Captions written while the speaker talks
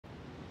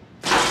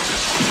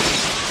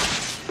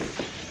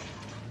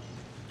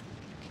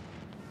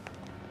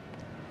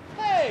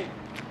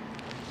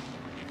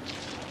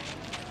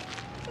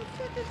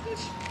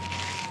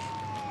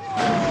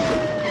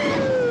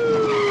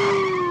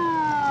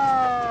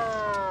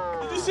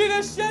see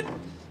this shit?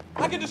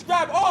 I can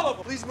describe all of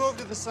them. Please move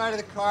to the side of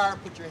the car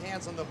and put your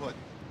hands on the hood.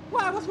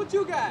 Why? What's with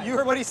you guys? You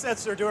heard what he said,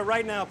 sir. Do it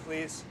right now,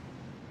 please.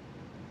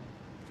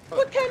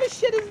 What kind of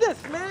shit is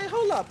this, man?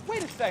 Hold up.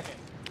 Wait a second.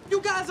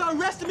 You guys are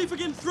arresting me for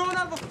getting thrown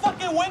out of a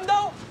fucking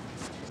window?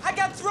 I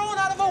got thrown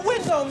out of a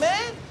window,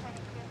 man.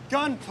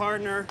 Gun,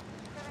 partner.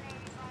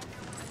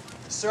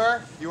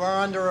 Sir, you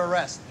are under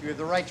arrest. You have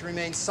the right to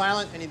remain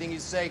silent. Anything you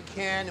say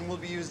can and will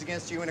be used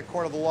against you in a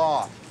court of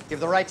law. You have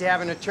the right to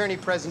have an attorney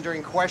present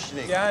during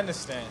questioning. Yeah, I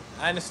understand.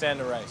 I understand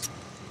the rights.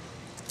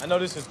 I know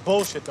this is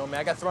bullshit, though, man.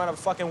 I got thrown out of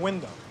a fucking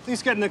window.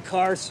 Please get in the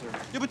car, sir.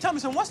 Yeah, but tell me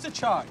something. What's the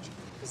charge?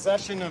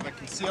 Possession of a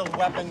concealed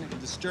weapon and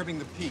disturbing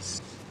the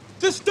peace.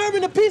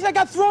 Disturbing the peace? I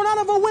got thrown out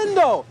of a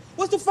window.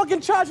 What's the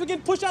fucking charge for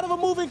getting pushed out of a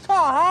moving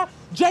car, huh?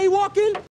 Jaywalking?